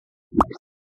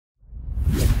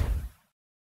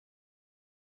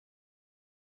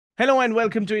Hello and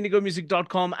welcome to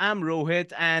IndigoMusic.com. I'm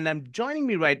Rohit, and I'm joining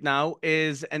me right now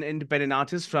is an independent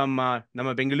artist from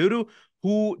Nama Bengaluru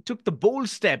who took the bold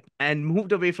step and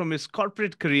moved away from his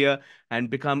corporate career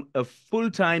and become a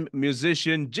full-time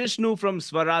musician. Jishnu from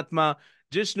Swarathma.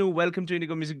 Jishnu, welcome to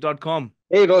IndigoMusic.com.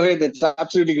 Hey Rohit, it's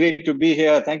absolutely great to be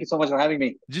here. Thank you so much for having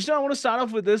me. Jishnu, I want to start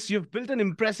off with this. You've built an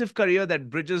impressive career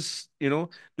that bridges, the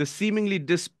seemingly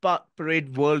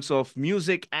disparate worlds of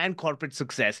music and corporate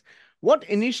success. What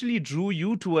initially drew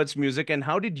you towards music, and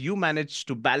how did you manage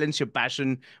to balance your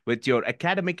passion with your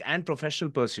academic and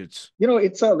professional pursuits?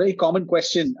 It's a very common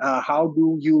question. How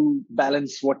do you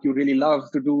balance what you really love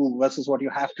to do versus what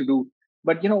you have to do?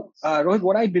 But Rohit,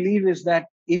 what I believe is that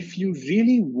if you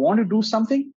really want to do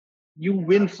something, you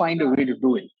will find a way to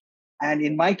do it. And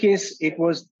in my case, it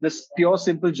was this pure,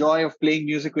 simple joy of playing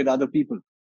music with other people.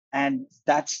 And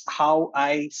that's how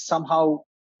I somehow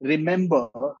remember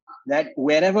that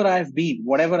wherever I've been,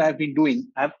 whatever I've been doing,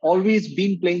 I've always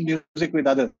been playing music with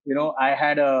others. I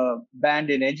had a band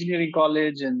in engineering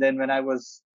college. And then when I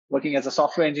was working as a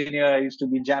software engineer, I used to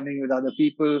be jamming with other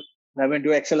people. When I went to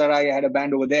XLRI, I had a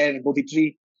band over there in Bodhi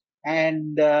Tree.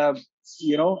 And,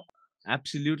 you know,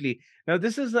 Absolutely. Now,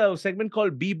 this is a segment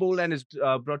called Be Bold and is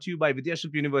brought to you by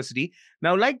Vidyaship University.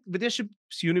 Now, like Vidyaship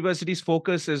University's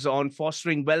focus is on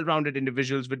fostering well rounded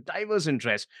individuals with diverse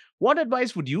interests. What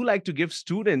advice would you like to give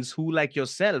students who, like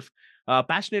yourself, are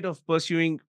passionate of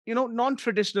pursuing, non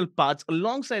traditional paths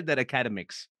alongside their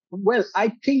academics? well,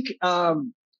 I think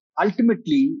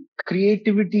ultimately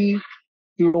creativity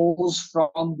flows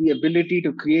from the ability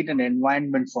to create an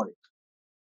environment for it.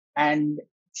 And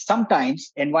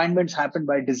sometimes environments happen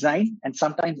by design, and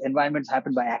sometimes environments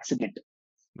happen by accident.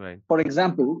 Right. For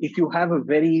example, if you have a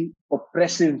very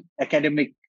oppressive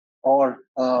academic or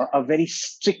a very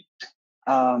strict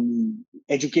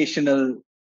educational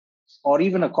or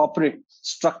even a corporate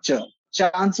structure,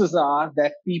 chances are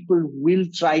that people will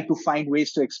try to find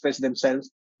ways to express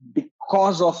themselves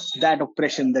because of that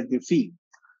oppression that they feel.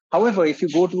 However, if you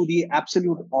go to the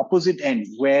absolute opposite end,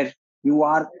 where you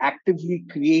are actively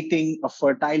creating a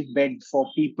fertile bed for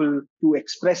people to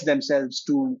express themselves,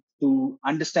 to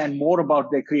understand more about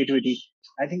their creativity,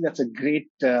 I think that's a great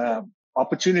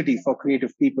opportunity for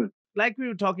creative people. Like we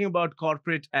were talking about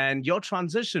corporate and your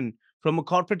transition from a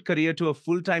corporate career to a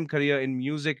full time career in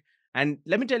music. And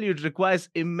let me tell you, it requires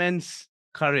immense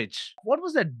courage. What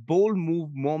was that bold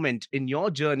move moment in your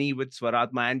journey with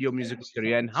Swaratma and your musical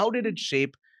career? And how did it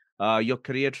shape your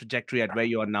career trajectory at where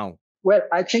you are now? Well,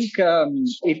 I think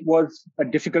it was a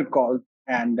difficult call,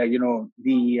 and the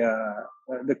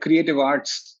creative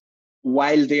arts,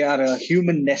 while they are a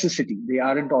human necessity, they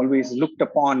aren't always looked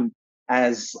upon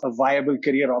as a viable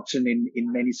career option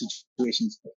in many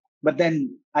situations. But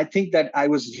then I think that I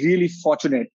was really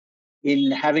fortunate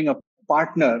in having a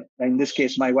partner, in this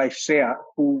case, my wife Shreya,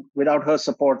 who without her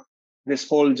support, this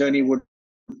whole journey would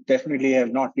definitely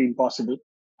have not been possible.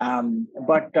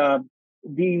 But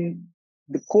the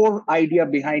the core idea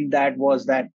behind that was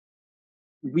that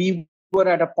we were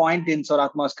at a point in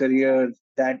Soratma's career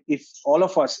that if all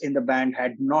of us in the band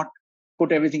had not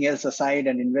put everything else aside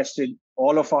and invested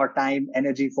all of our time,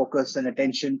 energy, focus, and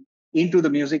attention into the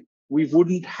music, we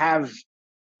wouldn't have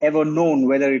ever known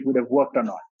whether it would have worked or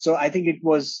not. So I think it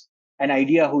was an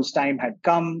idea whose time had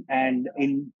come. And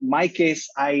in my case,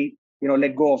 I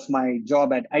let go of my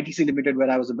job at ITC Limited,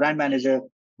 where I was a brand manager.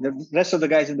 The rest of the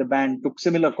guys in the band took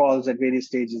similar calls at various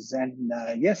stages. And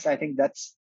yes, I think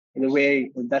that's the way.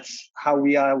 That's how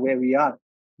we are where we are.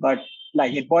 But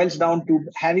like it boils down to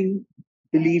having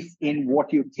belief in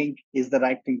what you think is the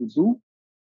right thing to do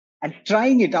and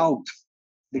trying it out,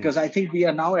 Hmm. because I think we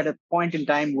are now at a point in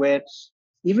time where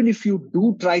even if you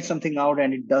do try something out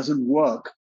and it doesn't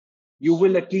work, you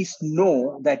will at least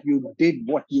know that you did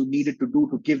what you needed to do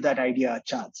to give that idea a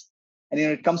chance. And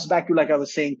it comes back to, like I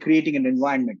was saying, creating an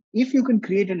environment. If you can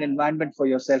create an environment for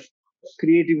yourself,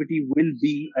 creativity will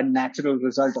be a natural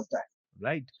result of that.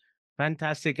 Right.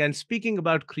 Fantastic. And speaking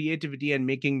about creativity and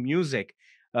making music,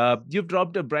 you've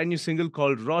dropped a brand new single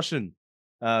called Roshan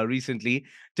recently.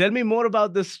 Tell me more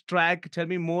about this track. Tell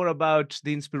me more about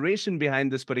the inspiration behind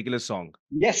this particular song.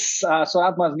 Yes, so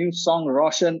Atma's new song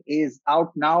Roshan is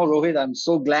out now. Rohit, I'm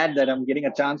so glad that I'm getting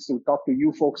a chance to talk to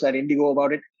you folks at Indigo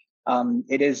about it.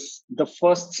 It is the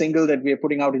first single that we are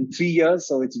putting out in 3 years,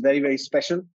 so it's very, very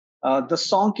special. The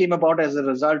song came about as a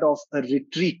result of a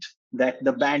retreat that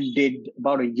the band did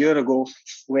about a year ago,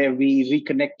 where we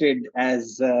reconnected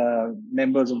as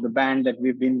members of the band that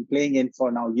we've been playing in for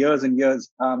now years and years.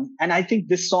 And I think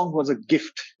this song was a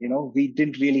gift. We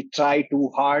didn't really try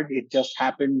too hard; it just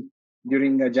happened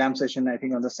during a jam session, I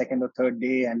think on the second or third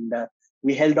day. And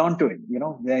we held on to it.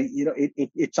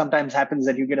 It sometimes happens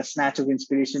that you get a snatch of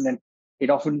inspiration, and it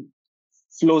often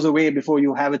flows away before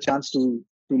you have a chance to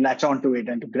latch onto it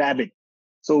and to grab it.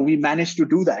 So we managed to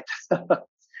do that.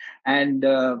 And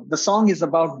the song is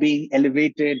about being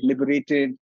elevated,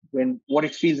 liberated, when what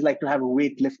it feels like to have a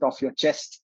weight lift off your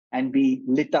chest and be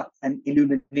lit up and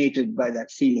illuminated by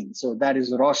that feeling. So that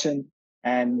is Roshan.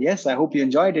 And yes, I hope you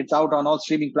enjoyed it. It's out on all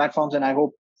streaming platforms, and I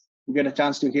hope you get a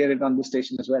chance to hear it on this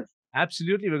station as well.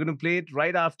 Absolutely. We're going to play it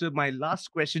right after my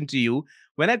last question to you.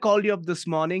 When I called you up this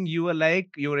morning, you were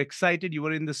like, you were excited. You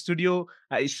were in the studio.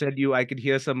 I said I could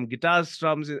hear some guitar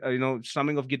strums,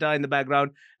 strumming of guitar in the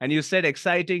background. And you said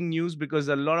exciting news because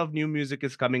a lot of new music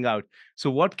is coming out. So,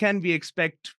 what can we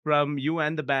expect from you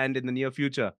and the band in the near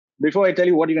future? Before I tell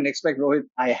you what you can expect, Rohit,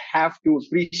 I have to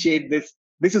appreciate this.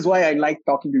 This is why I like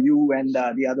talking to you and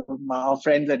the other our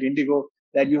friends at Indigo.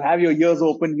 That you have your ears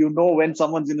open, you know when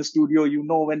someone's in the studio, you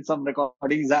know when some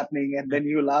recording is happening, and then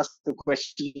you'll ask a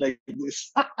question like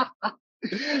this.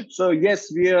 So yes,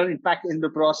 we are in fact in the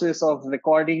process of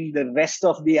recording the rest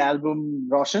of the album,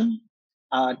 Roshan.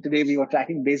 Today we were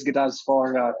tracking bass guitars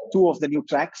for two of the new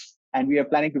tracks, and we are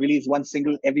planning to release one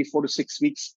single every 4 to 6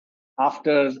 weeks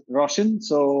after Roshan.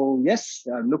 So yes,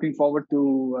 looking forward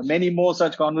to many more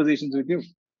such conversations with you.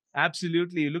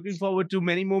 Absolutely. Looking forward to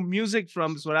many more music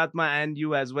from Swarathma and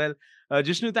you as well.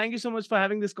 Jishnu, thank you so much for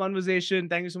having this conversation.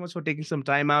 Thank you so much for taking some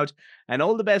time out and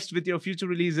all the best with your future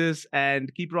releases and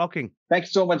keep rocking.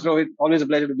 Thanks so much, Rohit. Always a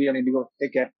pleasure to be on Indigo.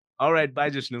 Take care. All right. Bye,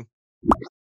 Jishnu.